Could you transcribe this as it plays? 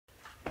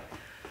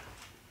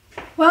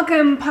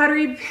Welcome,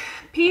 pottery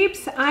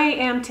peeps. I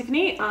am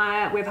Tiffany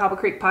with Hobble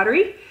Creek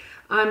Pottery.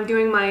 I'm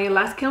doing my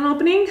last kiln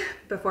opening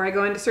before I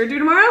go into surgery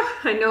tomorrow.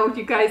 I know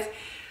you guys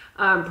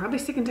probably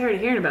sick and tired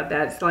of hearing about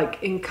that. It's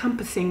like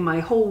encompassing my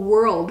whole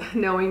world,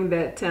 knowing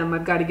that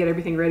I've got to get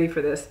everything ready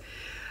for this.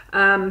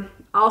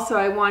 Also,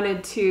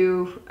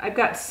 I've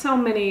got so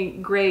many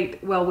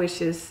great well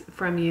wishes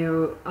from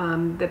you,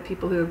 the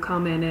people who have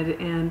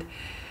commented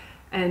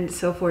and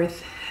so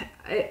forth.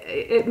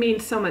 It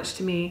means so much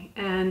to me,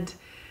 and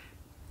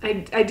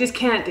I just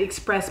can't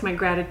express my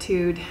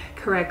gratitude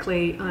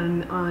correctly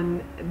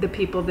on the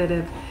people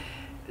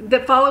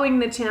that following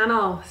the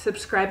channel,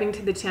 subscribing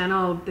to the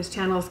channel. This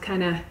channel's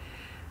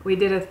we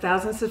did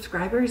 1,000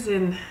 subscribers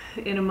in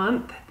a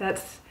month.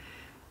 That's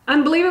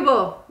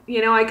unbelievable.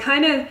 You know, I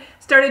kind of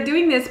started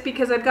doing this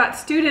because I've got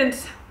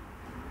students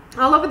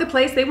all over the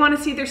place. They want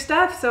to see their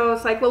stuff, so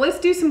it's like, well, let's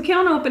do some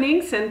kiln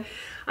openings, and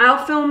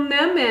I'll film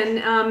them,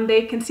 and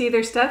they can see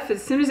their stuff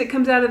as soon as it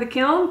comes out of the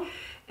kiln,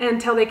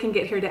 until they can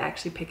get here to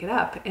actually pick it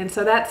up. And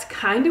so that's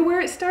kind of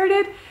where it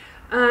started.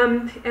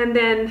 And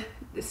then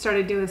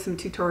started doing some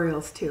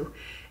tutorials too.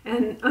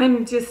 And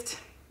I'm just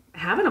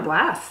having a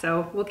blast.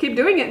 So we'll keep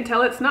doing it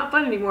until it's not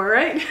fun anymore,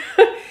 right?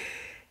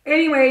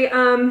 Anyway,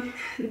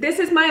 this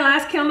is my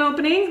last kiln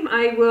opening.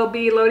 I will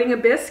be loading a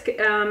bisque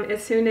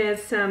as soon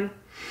as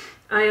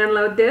I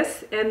unload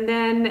this. And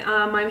then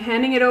I'm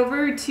handing it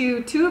over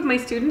to two of my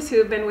students who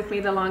have been with me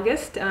the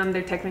longest.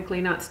 They're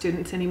technically not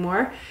students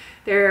anymore.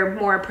 They're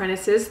more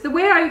apprentices. The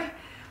way I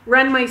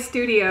run my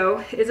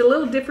studio is a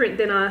little different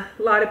than a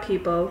lot of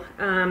people.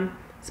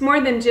 It's more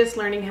than just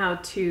learning how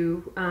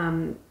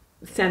to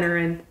center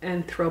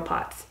and throw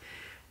pots.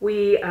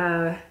 They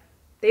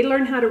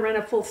learn how to run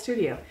a full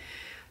studio.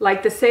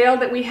 Like the sale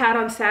that we had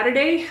on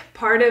Saturday,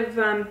 part of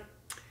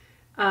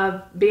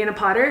being a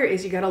potter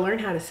is you got to learn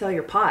how to sell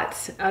your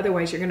pots.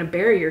 Otherwise, you're going to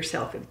bury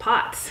yourself in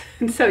pots.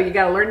 And so you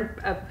got to learn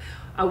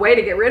a way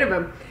to get rid of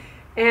them.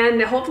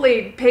 And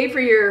hopefully pay for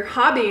your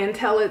hobby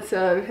until it's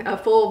a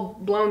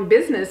full-blown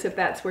business, if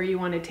that's where you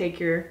want to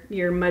take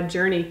your mud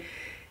journey.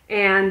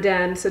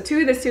 And so two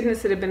of the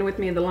students that have been with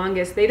me the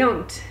longest, they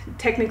don't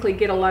technically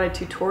get a lot of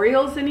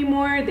tutorials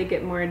anymore. They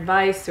get more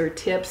advice or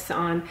tips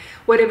on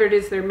whatever it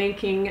is they're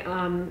making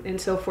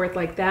and so forth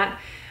like that.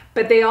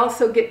 But they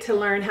also get to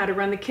learn how to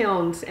run the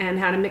kilns and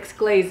how to mix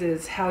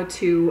glazes, how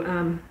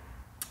to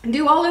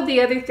do all of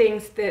the other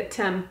things that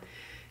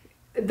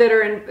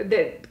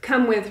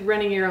come with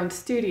running your own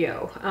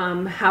studio.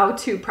 How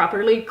to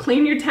properly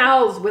clean your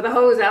towels with a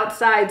hose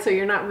outside so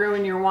you're not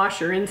ruining your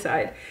washer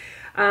inside.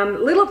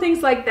 Little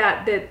things like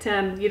that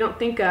you don't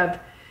think of,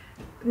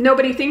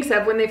 nobody thinks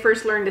of when they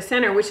first learn to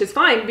center, which is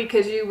fine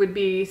because you would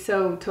be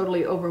so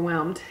totally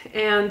overwhelmed.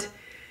 And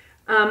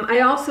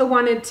I also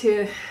wanted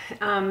to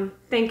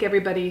thank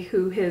everybody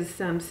who has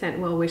sent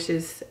well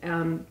wishes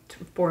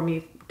for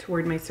me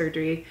toward my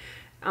surgery.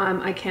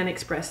 I can't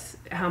express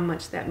how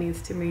much that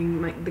means to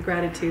me, the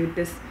gratitude.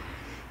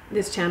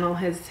 This channel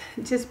has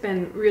just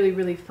been really,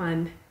 really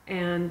fun.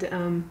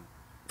 And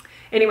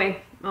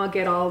anyway, I'll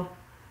get all,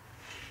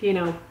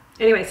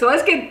 anyway, so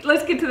let's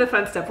get to the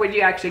fun stuff, what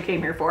you actually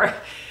came here for.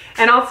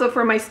 And also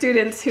for my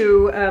students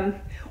who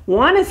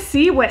want to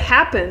see what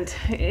happened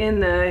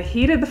in the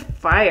heat of the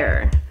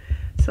fire.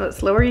 So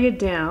let's lower you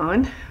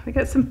down. We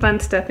got some fun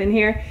stuff in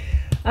here.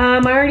 I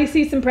already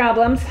see some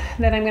problems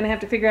that I'm going to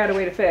have to figure out a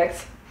way to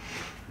fix.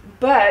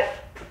 But,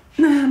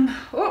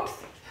 oops,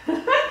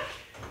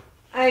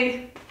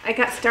 I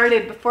got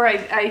started before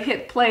I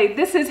hit play.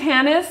 This is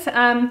Hannah's.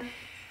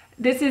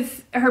 This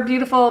is her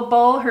beautiful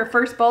bowl, her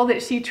first bowl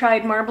that she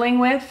tried marbling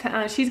with.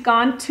 She's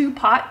gone to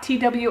Pot,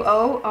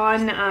 TWO,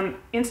 on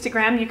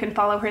Instagram. You can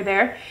follow her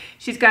there.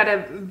 She's got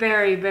a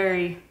very,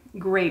 very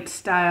great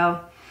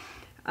style.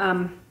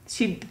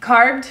 She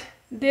carved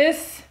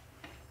this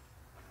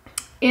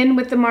in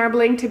with the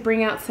marbling to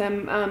bring out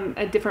some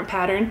a different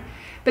pattern.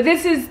 But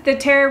this is the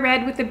Terra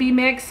Red with the B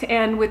mix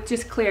and with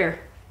just clear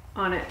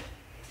on it.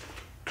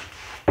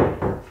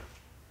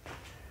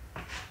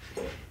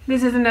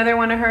 This is another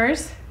one of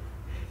hers.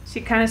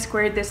 She kind of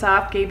squared this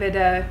off, gave it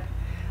a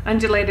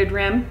undulated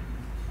rim.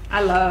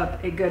 I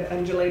love a good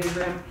undulated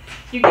rim.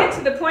 You get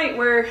to the point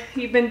where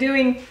you've been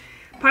doing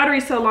pottery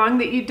so long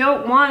that you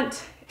don't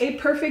want a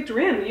perfect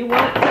rim. You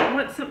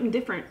want something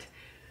different.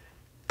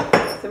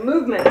 Some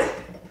movement.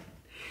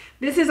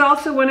 This is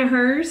also one of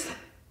hers.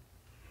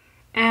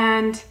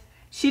 And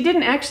she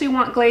didn't actually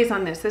want glaze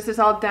on this. This is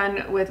all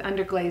done with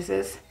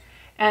underglazes,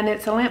 and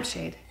it's a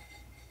lampshade.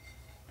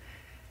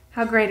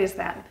 How great is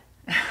that?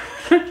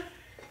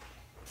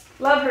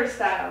 Love her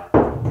style.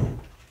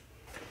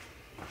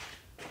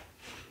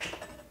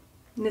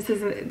 And this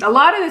is a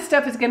lot of this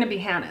stuff is going to be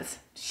Hannah's.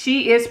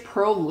 She is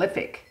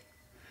prolific.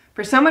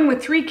 For someone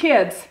with 3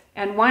 kids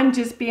and one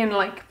just being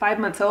like 5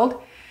 months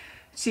old,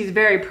 she's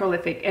very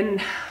prolific.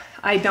 And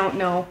I don't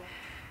know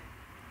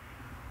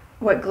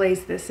what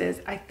glaze this is.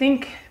 I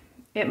think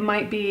it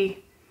might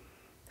be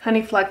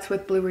Honey Flux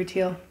with Blue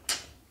Rutile.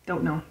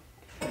 Don't know.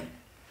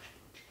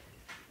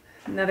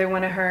 Another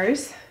one of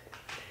hers.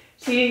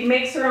 She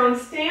makes her own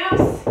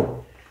stamps.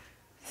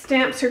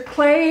 stamps her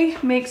clay,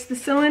 makes the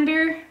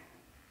cylinder.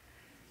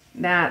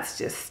 That's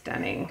just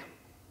stunning.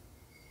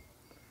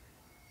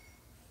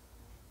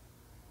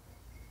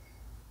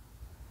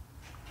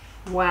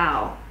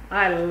 Wow,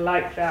 I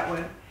like that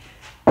one.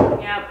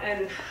 Yeah,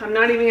 and I'm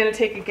not even gonna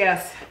take a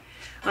guess.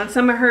 On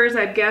some of hers,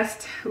 I've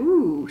guessed,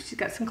 ooh, she's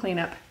got some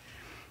cleanup.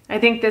 I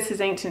think this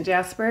is ancient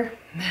jasper,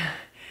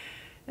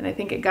 and I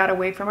think it got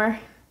away from her.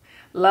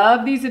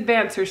 Love these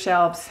advancer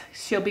shelves.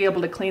 She'll be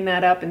able to clean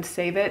that up and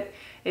save it.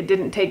 It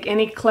didn't take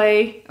any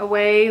clay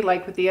away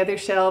like with the other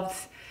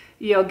shelves.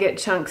 You'll get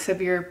chunks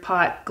of your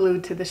pot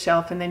glued to the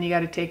shelf, and then you got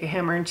to take a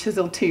hammer and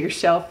chisel to your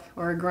shelf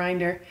or a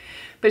grinder.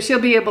 But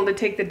she'll be able to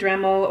take the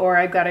Dremel, or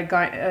I've got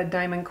a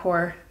diamond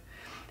core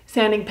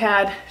sanding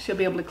pad. She'll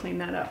be able to clean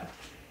that up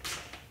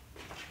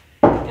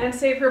and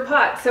save her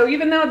pot. So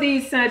even though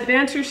these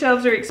advancer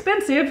shelves are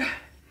expensive,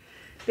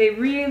 they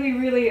really,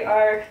 really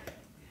are.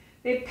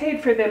 They've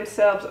paid for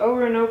themselves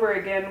over and over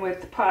again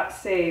with pots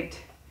saved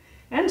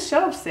and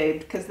shelves saved,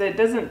 because it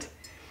doesn't,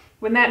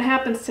 when that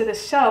happens to the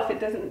shelf, it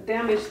doesn't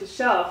damage the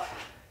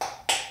shelf.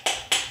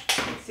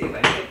 Let's see if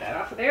I can get that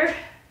off of there.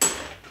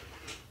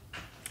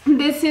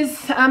 This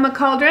is a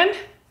cauldron.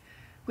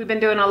 We've been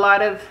doing a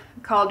lot of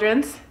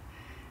cauldrons.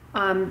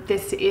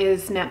 This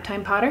is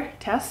Naptime Potter,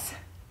 Tess.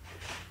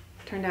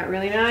 Turned out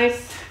really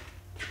nice.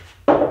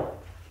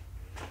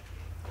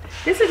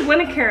 This is one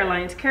of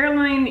Caroline's.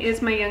 Caroline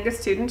is my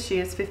youngest student. She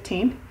is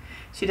 15.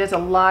 She does a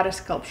lot of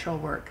sculptural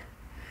work.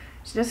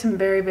 She does some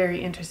very, very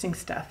interesting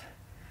stuff.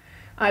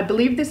 I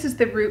believe this is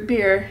the root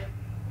beer.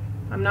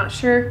 I'm not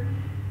sure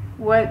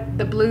what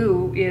the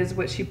blue is,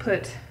 what she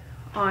put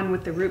on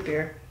with the root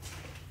beer.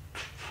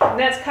 And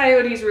that's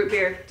Coyote's root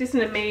beer. Just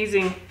an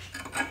amazing,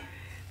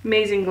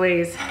 amazing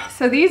glaze.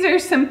 So these are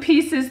some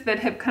pieces that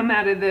have come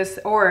out of this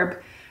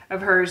orb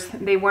of hers.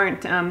 They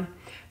weren't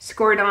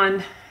scored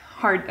on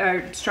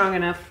hard, strong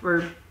enough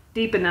or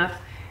deep enough.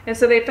 And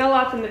so they fell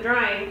off in the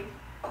drying.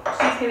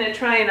 She's gonna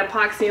try and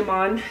epoxy them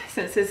on,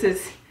 since this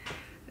is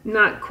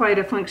not quite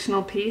a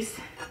functional piece.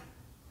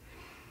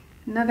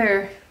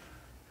 Another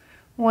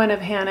one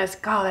of Hannah's.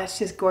 God, that's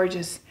just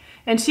gorgeous.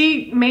 And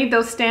she made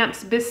those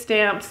stamps, bisque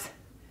stamps,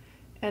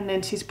 and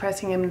then she's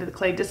pressing them into the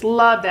clay. Just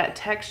love that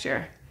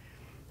texture.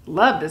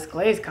 Love this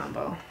glaze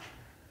combo.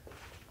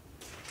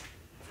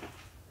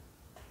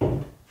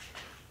 I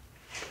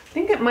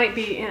think it might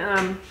be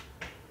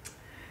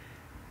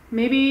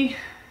maybe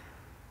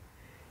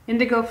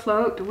Indigo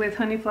Float with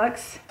Honey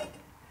Flux.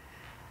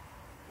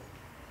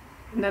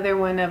 Another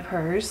one of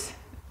hers,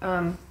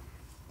 gone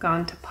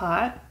to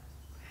pot.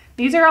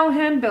 These are all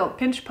hand built,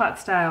 pinch pot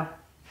style.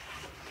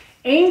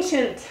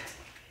 Ancient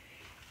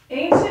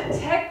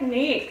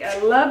technique. I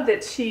love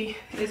that she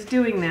is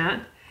doing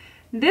that.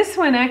 This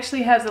one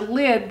actually has a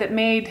lid that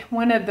made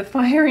one of the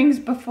firings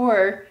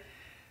before,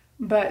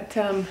 but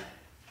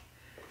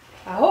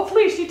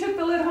hopefully she took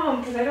the lid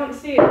home, because I don't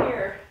see it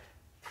here.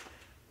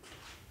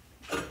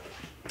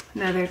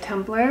 Another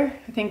tumbler.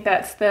 I think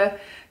that's the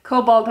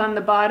cobalt on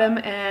the bottom,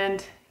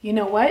 and you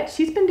know what?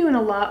 She's been doing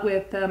a lot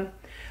with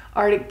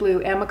Arctic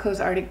Blue, Amico's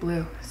Arctic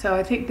Blue. So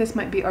I think this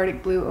might be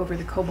Arctic Blue over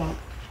the cobalt.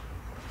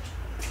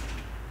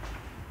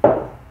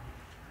 All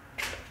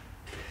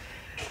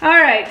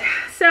right,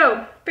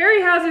 so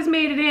fairy houses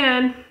made it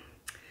in,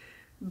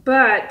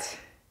 but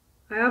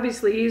I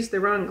obviously used the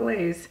wrong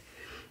glaze.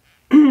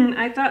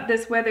 I thought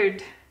this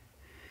weathered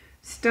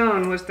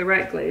stone was the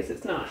right glaze.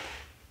 It's not.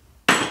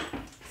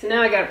 So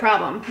now I got a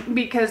problem,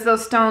 because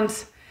those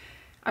stones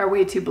are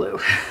way too blue.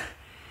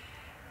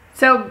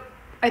 So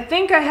I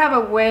think I have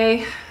a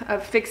way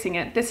of fixing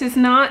it. This is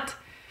not,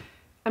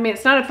 I mean,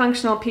 it's not a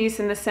functional piece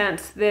in the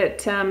sense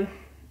that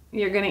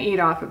you're gonna eat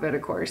off of it,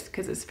 of course,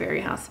 because it's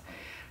fairy house.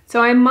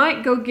 So I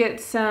might go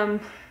get some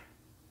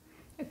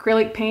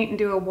acrylic paint and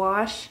do a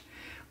wash,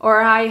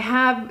 or I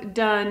have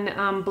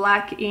done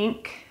black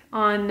ink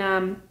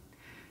on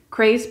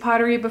crazed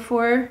pottery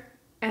before,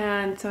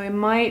 and so I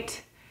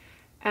might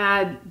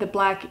add the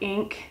black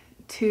ink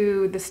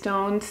to the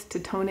stones to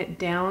tone it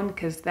down,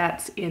 because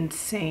that's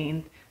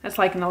insane. That's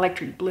like an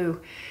electric blue.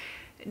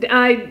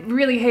 I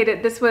really hate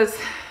it. This was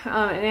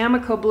an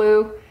Amico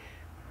blue,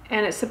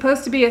 and it's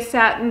supposed to be a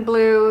satin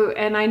blue,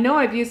 and I know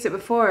I've used it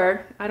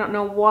before. I don't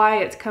know why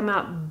it's come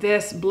out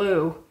this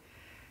blue,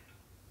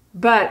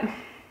 but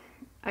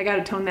I got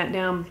to tone that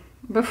down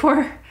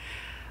before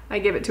I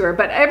give it to her.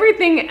 But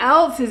everything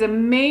else is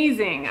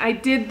amazing. I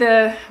did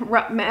the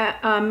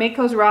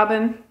Mako's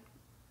Robin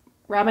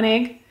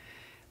egg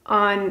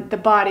on the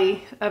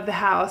body of the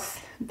house.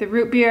 The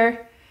root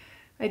beer.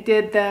 I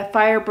did the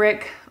fire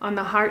brick on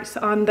the hearts,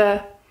 on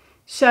the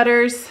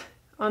shutters,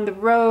 on the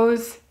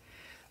rose.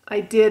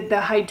 I did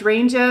the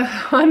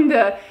hydrangea on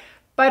the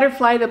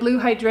butterfly, the blue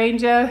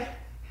hydrangea.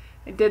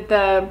 I did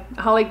the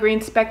holly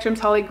green spectrums,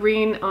 holly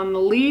green on the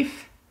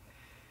leaf.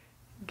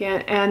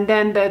 Again, and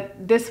then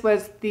this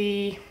was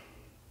the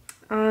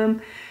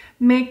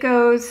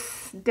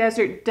Mako's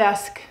Desert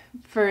Dusk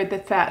for the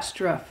thatched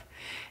roof.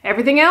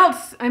 Everything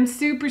else I'm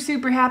super,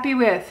 super happy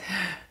with,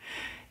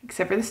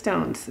 except for the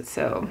stones.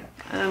 So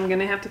I'm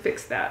gonna have to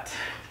fix that.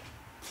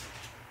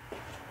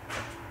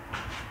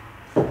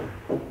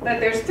 But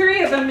there's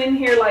 3 of them in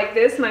here like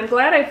this, and I'm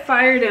glad I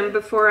fired them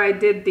before I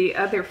did the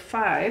other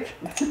 5.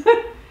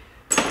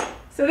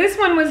 So this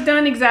one was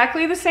done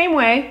exactly the same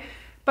way.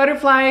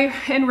 Butterfly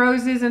and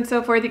roses and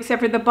so forth,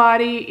 except for the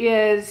body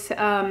is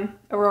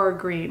Aurora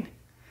Green.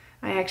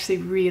 I actually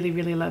really,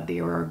 really love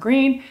the Aurora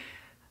Green,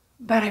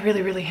 but I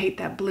really, really hate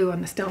that blue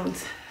on the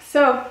stones.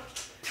 So,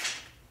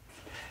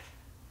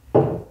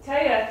 tell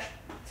ya,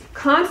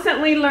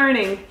 constantly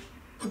learning,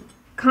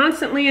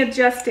 constantly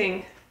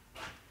adjusting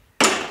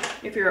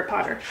if you're a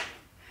potter.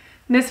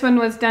 And this one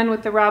was done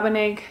with the robin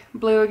egg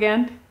blue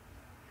again.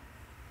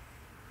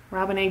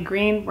 Robin egg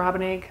green,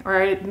 robin egg,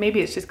 or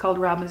maybe it's just called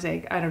robin's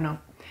egg, I don't know.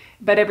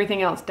 But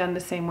everything else done the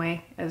same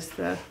way as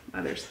the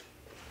others.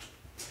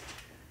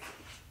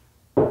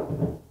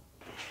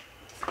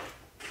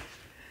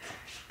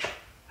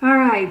 All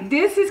right,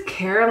 this is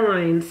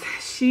Caroline's.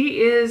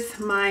 She is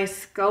my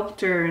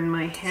sculptor and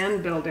my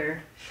hand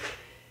builder.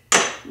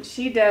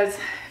 She does,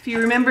 if you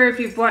remember, if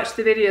you've watched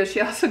the video, she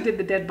also did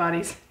the dead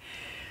bodies.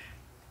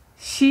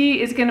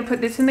 She is gonna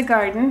put this in the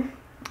garden.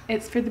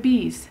 It's for the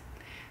bees.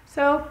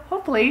 So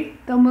hopefully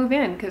they'll move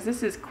in because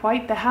this is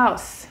quite the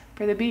house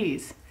for the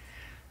bees.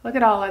 Look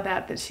at all of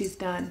that she's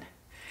done.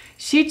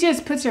 She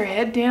just puts her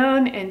head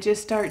down and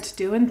just starts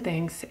doing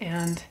things,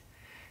 and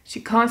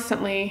she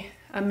constantly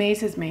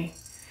amazes me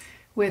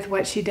with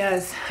what she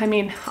does. I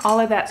mean, all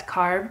of that's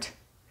carved,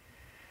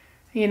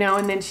 you know,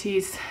 and then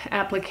she's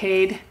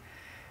appliqued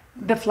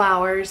the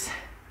flowers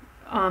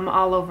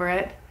all over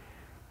it,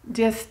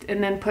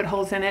 and then put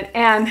holes in it.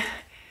 And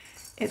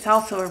it's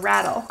also a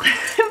rattle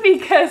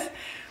because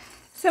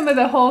some of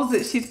the holes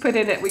that she's put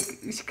in it,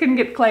 she couldn't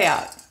get clay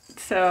out.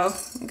 So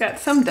got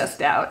some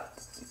dust out.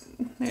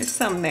 There's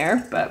some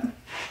there, but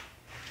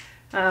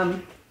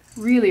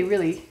really,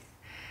 really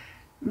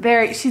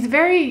she's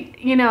very,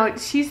 you know,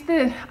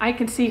 I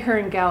can see her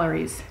in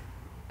galleries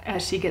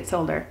as she gets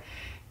older,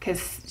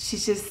 because she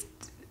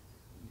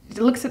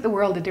looks at the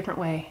world a different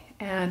way.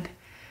 And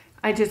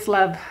I just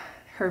love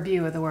her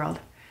view of the world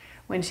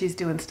when she's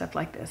doing stuff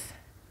like this.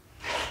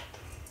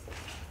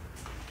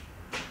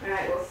 All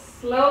right, we'll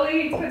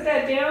slowly put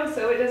that down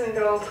so it doesn't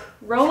go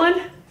rolling.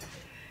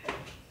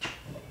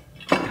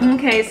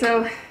 Okay,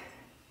 so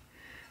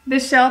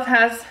this shelf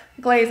has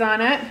glaze on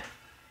it,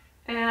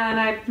 and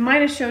I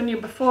might have shown you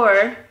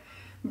before,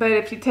 but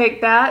if you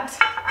take that,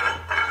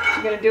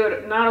 I'm going to do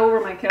it not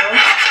over my kiln,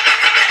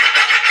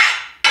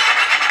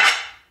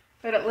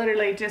 but it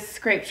literally just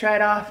scrapes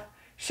right off.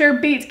 Sure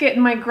beats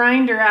getting my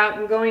grinder out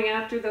and going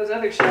after those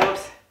other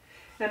shelves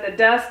and the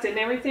dust and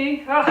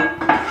everything. Oh.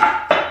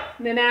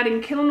 And then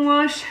adding kiln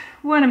wash,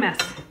 what a mess.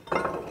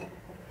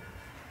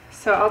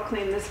 So I'll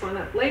clean this one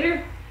up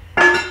later.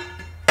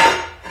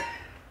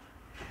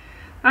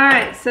 All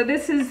right, so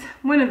this is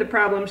one of the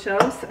problem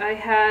shelves. I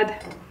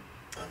had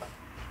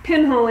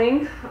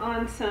pinholing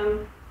on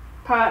some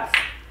pots.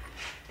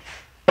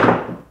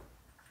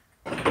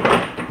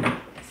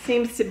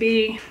 Seems to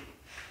be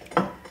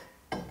a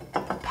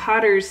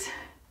potter's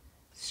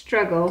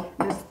struggle,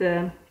 is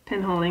the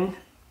pinholing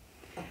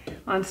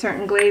on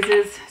certain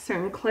glazes,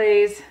 certain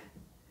clays,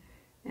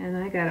 and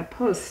I got a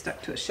post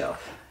stuck to a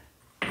shelf.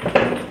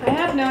 I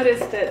have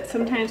noticed that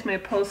sometimes my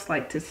posts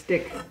like to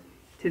stick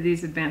to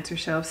these advancer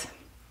shelves.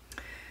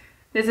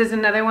 This is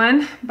another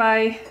one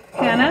by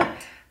Hannah,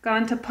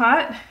 gone to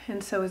pot,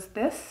 and so is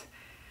this.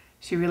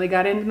 She really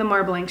got into the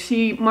marbling.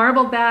 She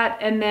marbled that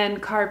and then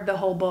carved the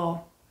whole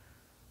bowl.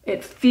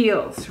 It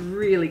feels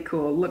really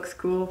cool, looks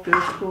cool,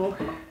 feels cool.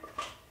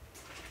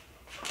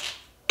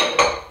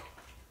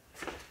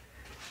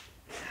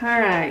 All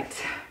right.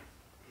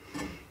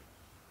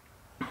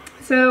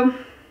 So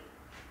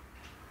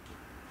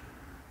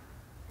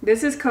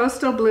this is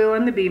Coastal Blue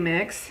on the B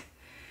mix,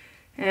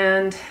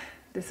 and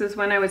this is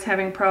when I was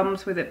having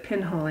problems with it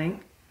pinholing,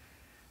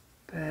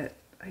 but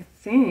I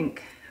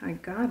think I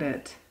got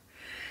it.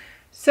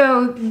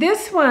 So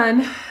this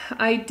one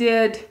I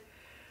did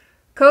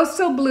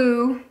Coastal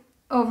Blue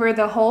over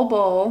the whole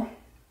bowl,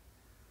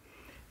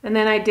 and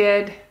then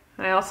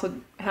I also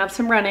have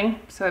some running,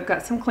 so I've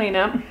got some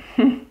cleanup.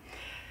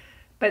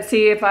 But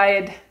see, if I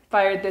had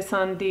fired this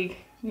on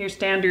your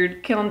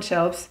standard kiln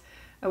shelves,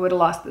 I would have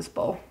lost this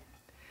bowl.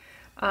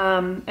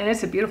 And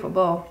it's a beautiful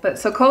bowl. But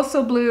so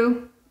Coastal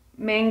Blue,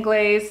 main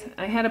glaze,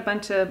 I had a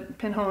bunch of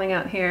pinholing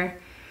out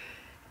here,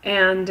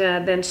 and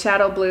then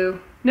Shadow Blue,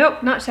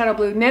 nope, not Shadow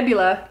Blue,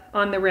 Nebula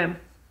on the rim.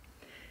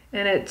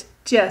 And it's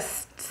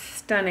just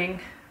stunning.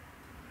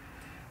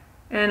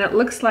 And it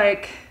looks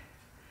like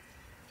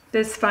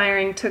this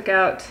firing took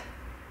out,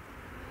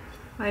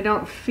 I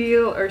don't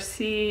feel or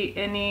see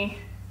any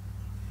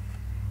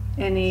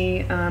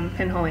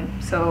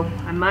pinholing. So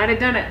I might have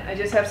done it. I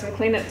just have some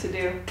cleanup to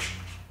do.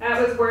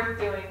 That was worth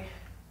doing.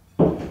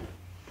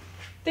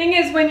 Thing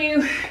is, when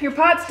your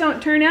pots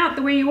don't turn out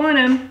the way you want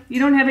them, you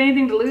don't have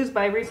anything to lose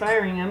by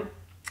refiring them.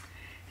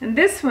 And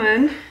this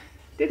one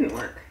didn't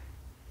work.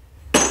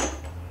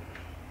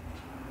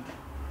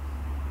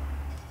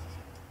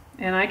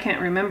 And I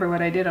can't remember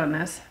what I did on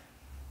this.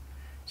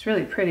 It's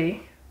really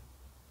pretty.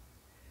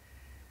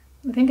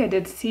 I think I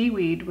did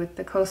seaweed with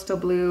the coastal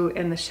blue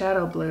and the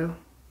shadow blue.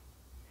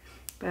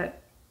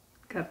 But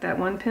got that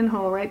one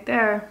pinhole right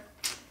there.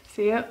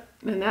 See it?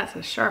 And that's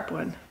a sharp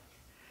one.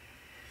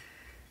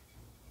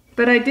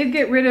 But I did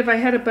get rid of, I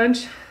had a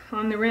bunch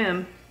on the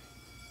rim.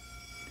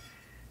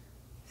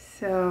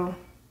 So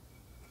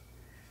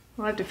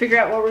we'll have to figure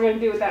out what we're going to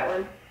do with that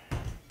one.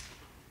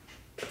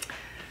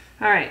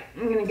 All right,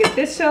 I'm going to get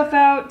this shelf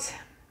out.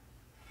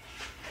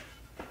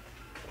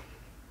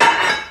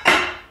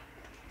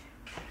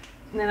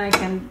 And then I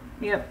can,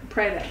 yep,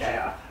 pry that guy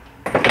off.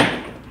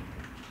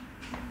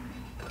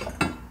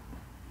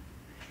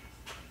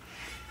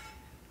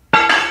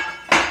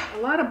 A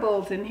lot of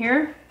bowls in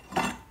here.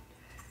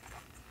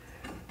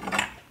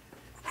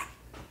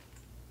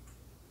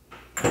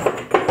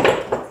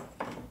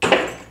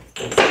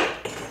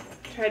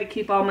 Try to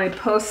keep all my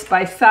posts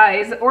by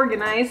size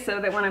organized so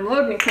that when I'm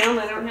loading a kiln,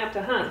 I don't have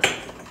to hunt.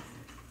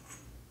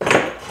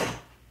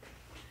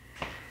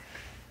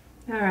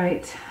 All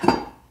right,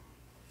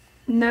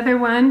 another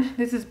one.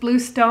 This is blue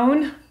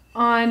stone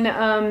on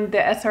the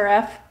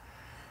SRF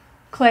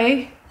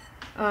clay.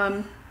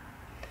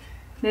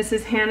 This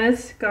is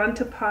Hannah's Gone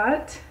to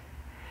Pot.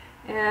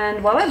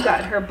 And while I've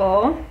got her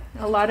bowl,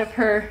 a lot of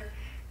her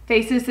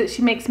faces that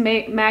she makes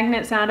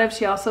magnets out of,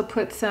 she also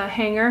puts a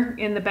hanger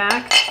in the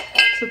back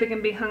so they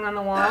can be hung on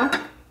the wall.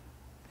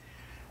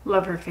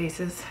 Love her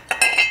faces.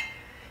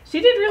 She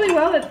did really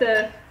well at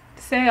the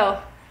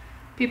sale.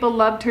 People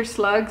loved her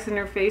slugs and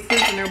her faces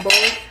and her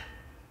bowls.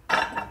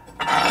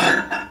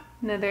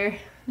 Another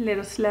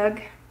little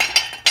slug.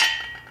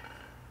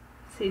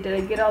 See, did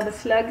I get all the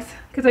slugs?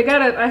 Because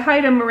I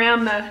hide them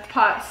around the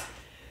pots.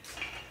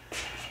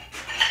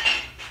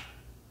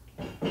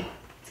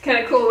 It's kind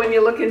of cool when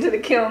you look into the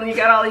kiln and you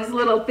got all these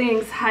little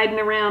things hiding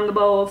around the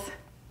bowls.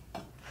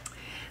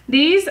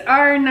 These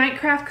are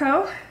Nightcraft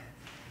Co.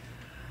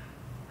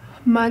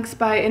 mugs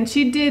by, and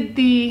she did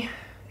the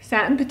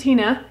satin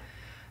patina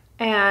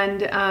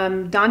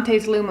and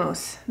Dante's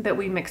Lumos that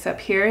we mix up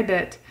here.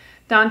 That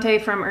Dante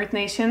from Earth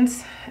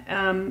Nations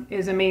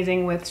is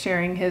amazing with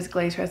sharing his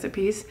glaze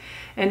recipes,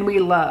 and we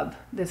love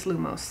this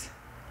Lumos.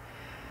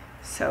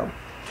 So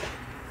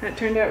that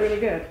turned out really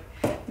good.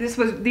 These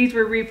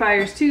were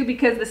refires too,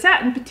 because the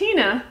satin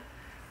patina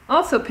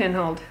also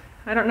pinholed.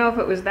 I don't know if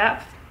it was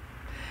that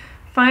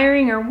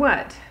firing or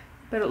what,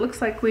 but it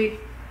looks like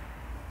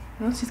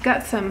well, she's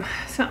got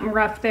something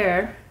rough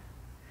there.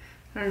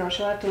 I don't know,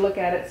 she'll have to look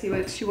at it, see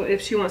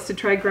if she wants to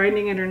try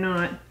grinding it or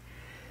not.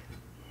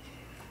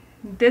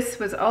 This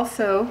was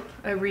also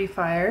a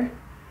refire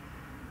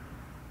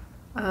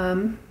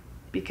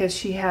because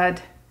she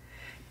had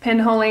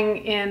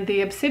pinholing in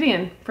the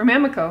obsidian from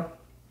Amico.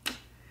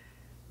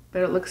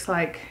 But it looks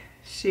like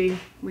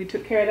we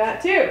took care of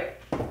that too.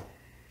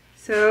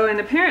 So, and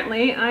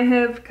apparently I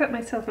have cut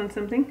myself on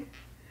something.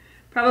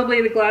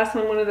 Probably the glass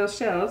on one of those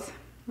shelves.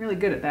 I'm really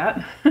good at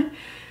that.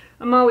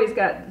 I'm always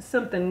got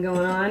something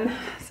going on,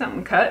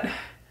 something cut.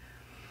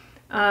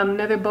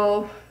 Another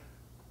bowl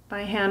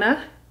by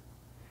Hannah.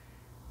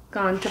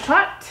 Gone to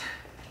Pot.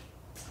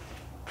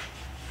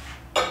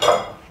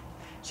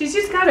 She's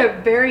just got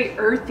a very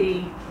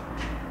earthy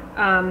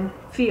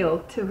feel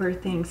to her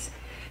things.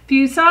 If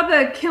you saw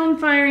the kiln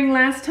firing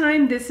last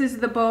time, this is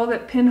the bowl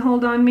that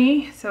pinholed on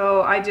me.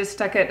 So I just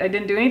stuck it, I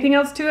didn't do anything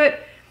else to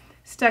it.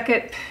 Stuck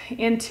it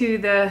into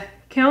the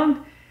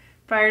kiln,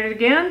 fired it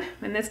again,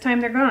 and this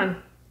time they're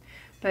gone.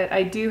 But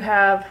I do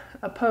have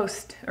a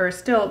post or a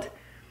stilt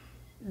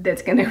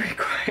that's gonna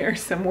require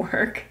some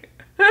work.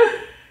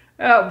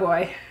 Oh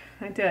boy,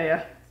 I tell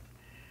ya.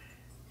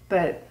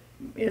 But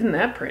isn't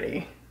that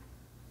pretty?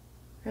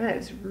 That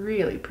is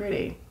really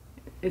pretty.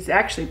 It's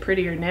actually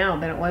prettier now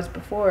than it was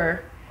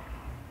before.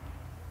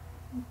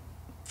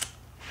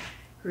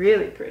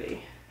 Really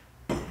pretty.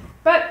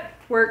 But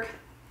work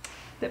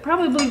that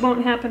probably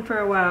won't happen for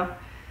a while.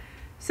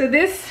 So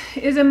this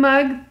is a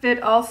mug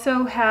that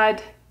also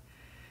had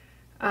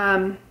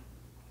some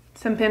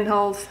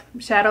pinholes,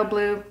 shadow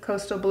blue,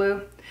 coastal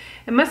blue.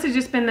 It must have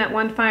just been that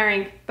one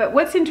firing. But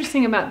what's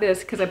interesting about this,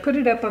 because I put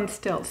it up on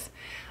stilts,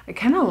 I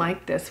kind of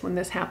like this when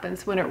this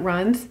happens, when it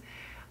runs.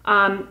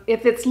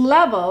 If it's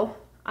level,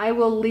 I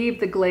will leave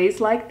the glaze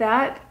like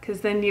that,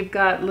 because then you've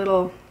got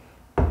little,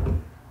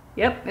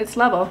 yep, it's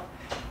level.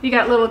 You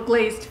got little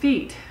glazed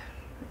feet.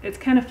 It's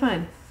kind of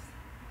fun.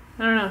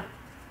 I don't know.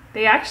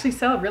 They actually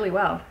sell really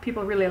well.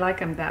 People really like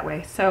them that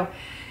way. So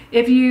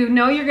if you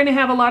know you're going to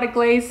have a lot of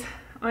glaze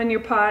on your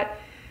pot,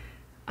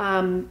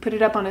 put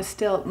it up on a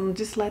stilt and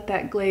just let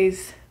that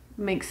glaze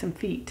make some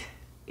feet.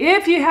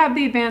 If you have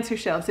the advancer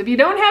shelves. If you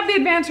don't have the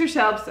advancer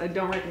shelves, I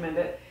don't recommend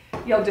it.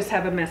 You'll just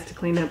have a mess to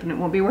clean up and it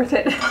won't be worth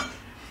it.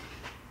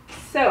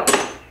 So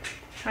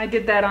I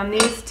did that on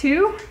these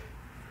two.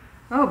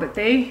 Oh, but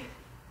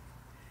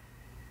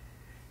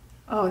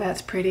oh,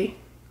 that's pretty.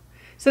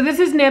 So this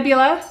is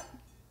Nebula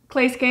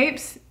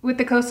Clayscapes with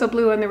the coastal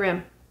blue on the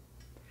rim.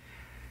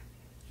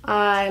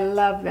 I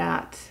love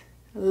that.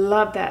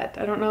 Love that.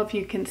 I don't know if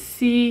you can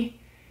see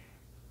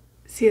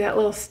that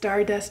little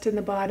stardust in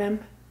the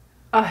bottom.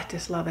 Oh, I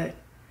just love it.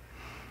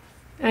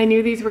 I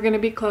knew these were going to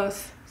be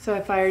close, so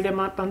I fired them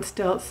up on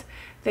stilts.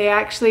 They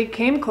actually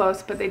came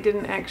close, but they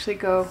didn't actually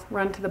go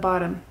run to the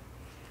bottom.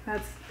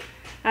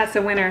 That's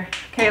a winner.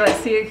 Okay, let's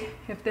see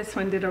if this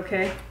one did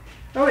okay.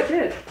 Oh, it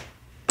did.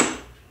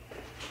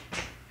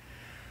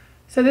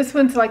 So this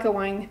one's like a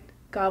wine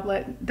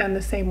goblet done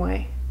the same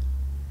way.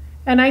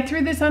 And I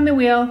threw this on the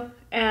wheel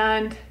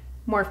and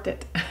morphed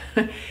it.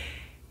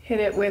 Hit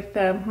it with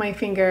my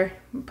finger,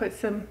 put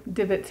some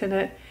divots in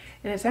it,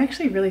 and it's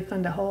actually really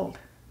fun to hold.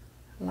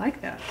 I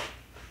like that.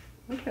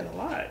 I like that a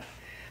lot.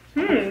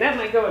 That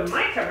might go in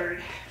my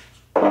cupboard.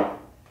 All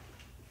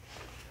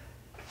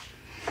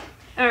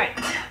right,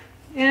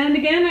 and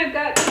again, I've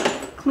got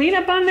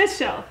cleanup on this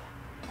shelf.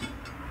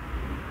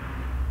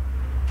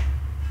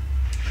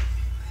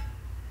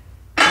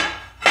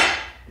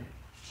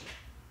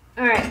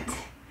 All right,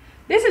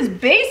 this is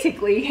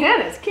basically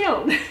Hannah's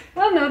kiln.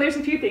 Well, no, there's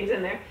a few things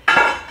in there.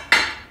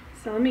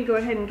 So let me go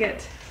ahead and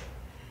get,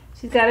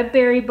 she's got a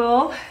berry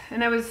bowl,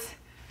 and I was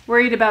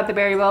worried about the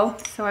berry bowl,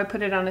 so I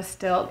put it on a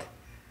stilt.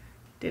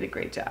 Did a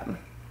great job.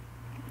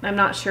 I'm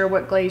not sure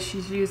what glaze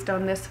she's used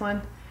on this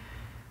one,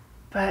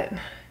 but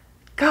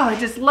God, I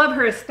just love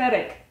her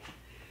aesthetic.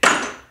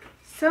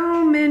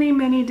 So many,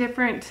 many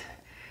different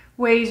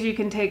ways you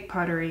can take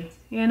pottery,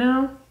 you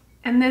know?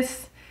 And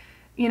this,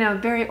 you know,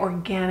 very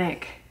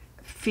organic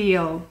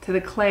feel to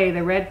the clay,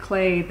 the red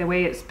clay, the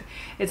way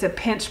it's a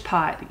pinch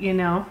pot, you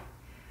know?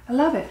 I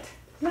love it.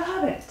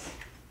 Love it.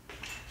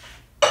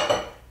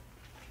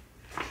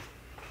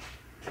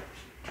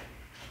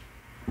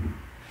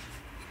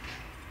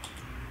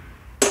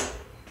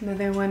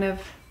 Another one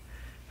of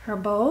her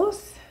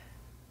bowls.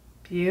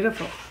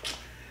 Beautiful.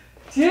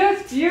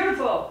 Just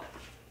beautiful.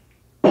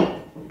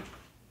 I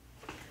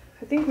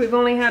think we've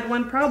only had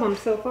one problem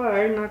so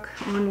far. Knock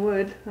on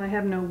wood. I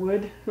have no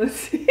wood. Let's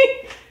see.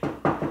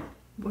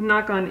 We'll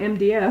knock on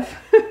MDF.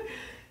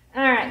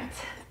 All right.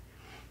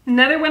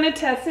 Another one of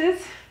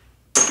Tess's.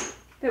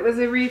 That was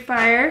a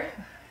refire.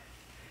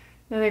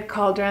 Another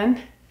cauldron.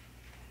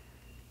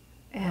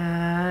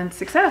 And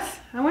success.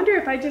 I wonder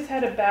if I just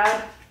had a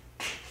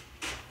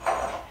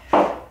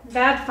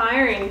bad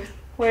firing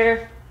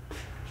where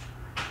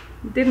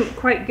it didn't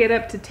quite get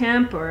up to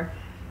temp, or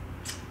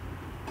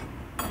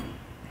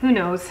who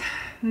knows.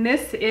 And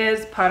this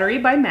is Pottery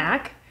by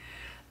Mac.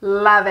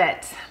 Love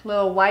it.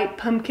 Little white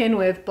pumpkin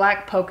with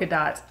black polka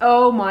dots.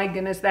 Oh my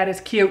goodness, that is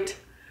cute.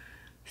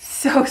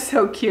 So,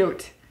 so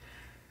cute.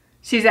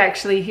 She's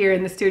actually here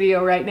in the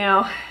studio right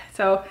now,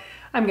 so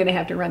I'm gonna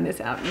have to run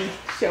this out and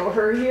show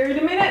her here in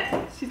a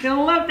minute. She's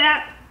gonna love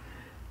that.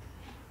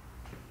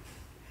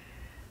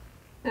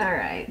 All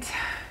right,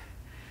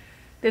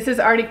 this is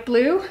Arctic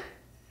Blue.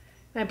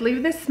 I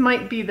believe this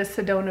might be the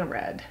Sedona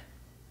Red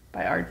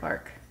by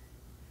Aardvark.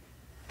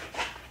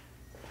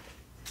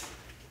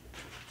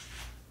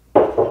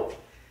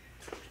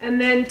 And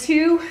then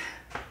 2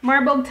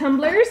 marbled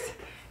tumblers,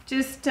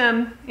 just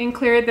in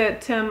clear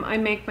that I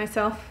make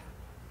myself.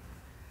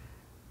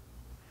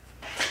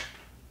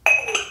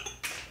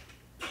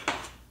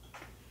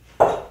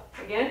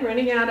 Again,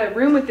 running out of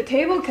room with the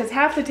table because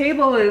half the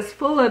table is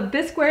full of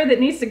bisqueware that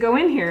needs to go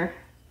in here.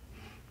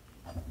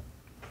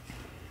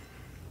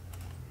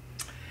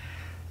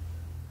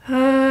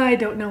 I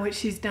don't know what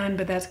she's done,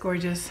 but that's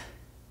gorgeous.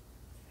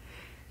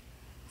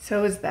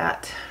 So is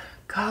that.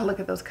 God, look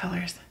at those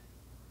colors.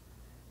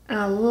 And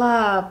I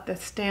love the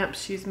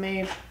stamps she's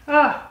made.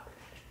 Oh.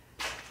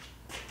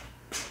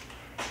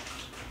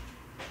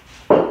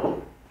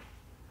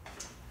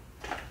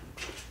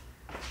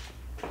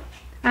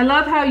 I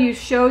love how you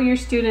show your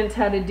students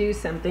how to do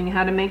something,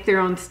 how to make their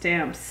own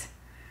stamps,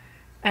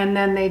 and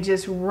then they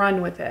just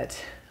run with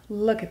it.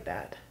 Look at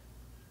that.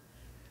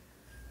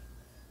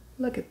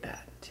 Look at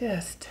that.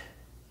 Just,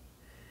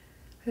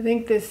 I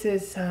think this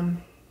is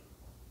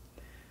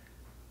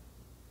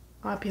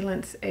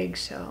Opulence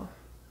eggshell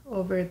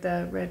over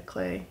the red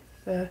clay.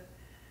 That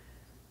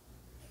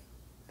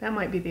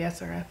might be the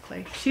SRF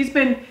clay. She's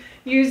been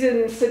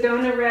using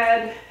Sedona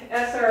Red,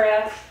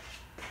 SRF,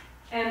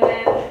 and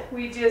then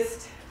we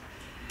just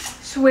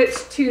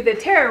switched to the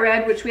Terra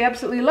Red, which we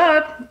absolutely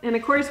love. And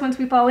of course, once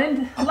we fall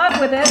in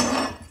love with it,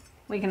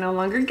 we can no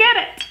longer get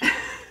it.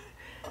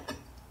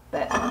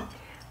 But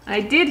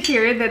I did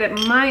hear that it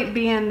might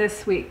be in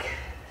this week.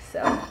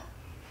 So,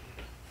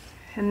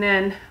 and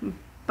then a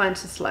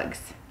bunch of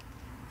slugs.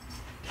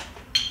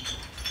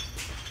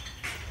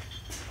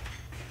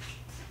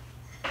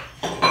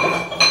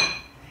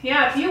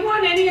 Yeah, if you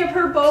want any of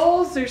her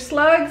bowls or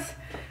slugs,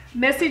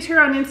 message her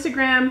on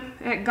Instagram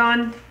at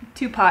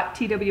Gone2Pot,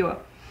 TWO.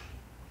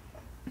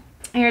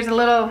 Here's a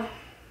little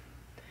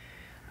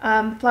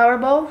flower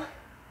bowl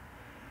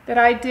that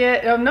I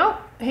did. Oh no,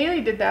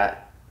 Haley did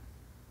that.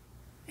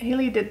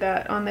 Haley did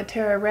that on the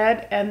Terra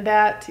Red, and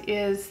that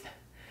is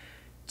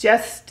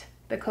just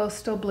the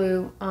Coastal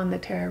Blue on the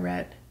Terra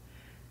Red.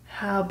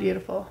 How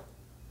beautiful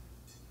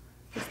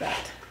is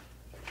that?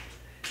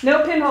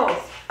 No pinholes.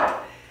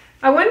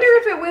 I wonder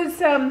if it was,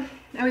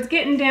 I was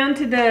getting down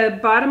to the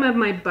bottom of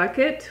my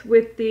bucket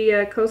with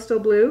the Coastal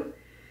Blue,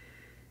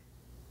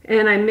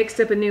 and I mixed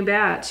up a new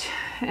batch.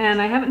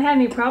 And I haven't had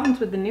any problems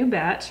with the new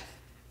batch.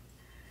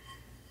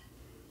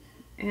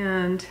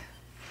 And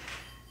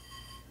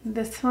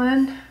this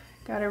one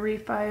got a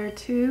refire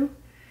too,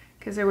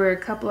 because there were a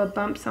couple of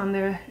bumps on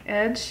the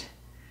edge.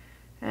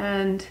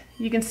 And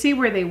you can see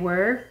where they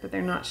were, but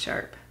they're not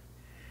sharp.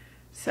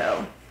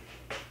 So,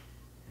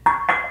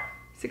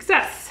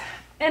 success.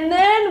 And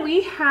then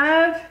we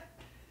have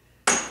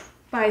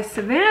by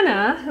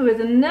Savannah, who is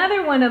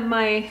another one of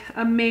my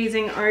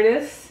amazing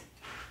artists,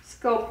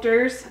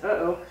 sculptors.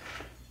 Uh-oh.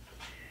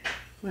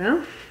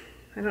 Well,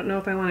 I don't know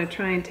if I want to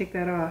try and take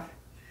that off.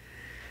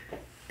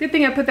 Good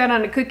thing I put that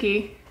on a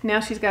cookie. Now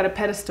she's got a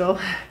pedestal.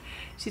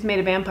 She's made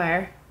a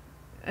vampire.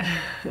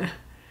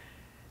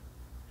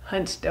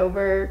 Hunched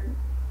over.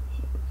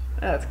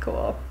 That's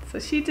cool. So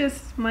she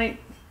just might,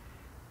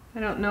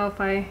 I don't know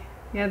if I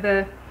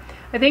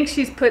think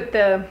she's put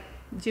the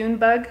June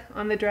bug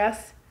on the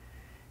dress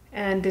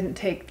and didn't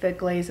take the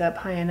glaze up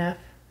high enough,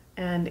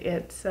 and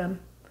it's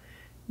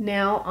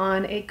now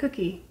on a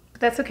cookie. But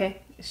that's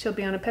okay, she'll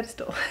be on a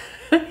pedestal.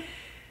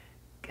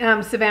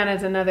 Savannah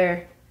is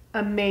another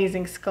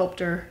amazing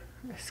sculpturist.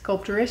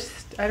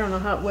 I don't know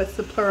what's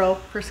the plural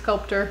for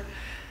sculptor.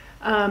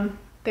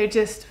 They're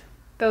just,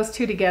 those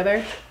two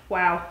together,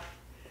 wow.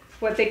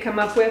 What they come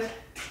up with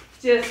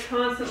just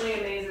constantly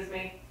amazes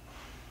me.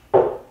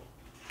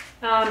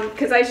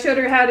 Because I showed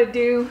her how to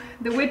do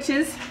the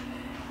witches,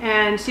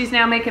 and she's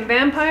now making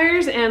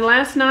vampires, and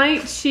last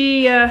night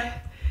she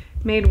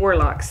made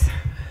warlocks.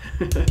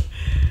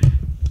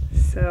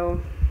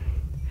 So,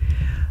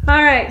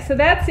 all right, so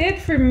that's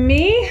it for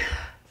me.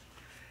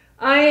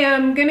 I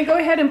am gonna go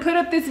ahead and put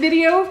up this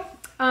video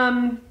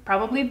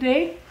probably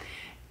today,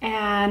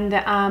 and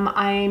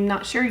I'm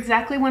not sure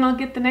exactly when I'll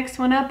get the next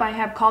one up. I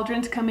have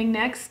cauldrons coming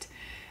next,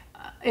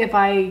 if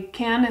I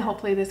can,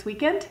 hopefully this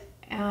weekend.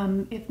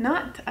 If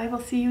not, I will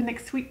see you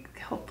next week,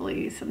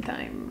 hopefully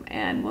sometime,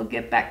 and we'll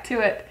get back to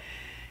it.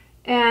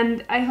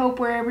 And I hope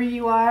wherever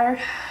you are,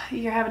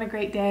 you're having a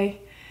great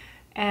day,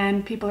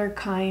 and people are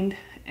kind,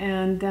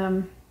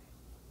 and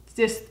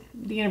just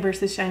the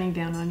universe is shining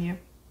down on you.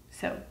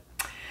 So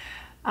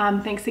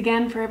thanks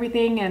again for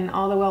everything and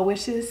all the well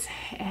wishes,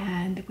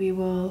 and we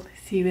will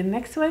see you in the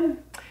next one.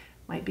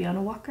 Might be on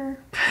a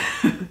walker.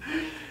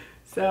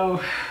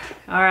 So,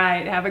 all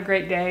right, have a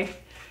great day.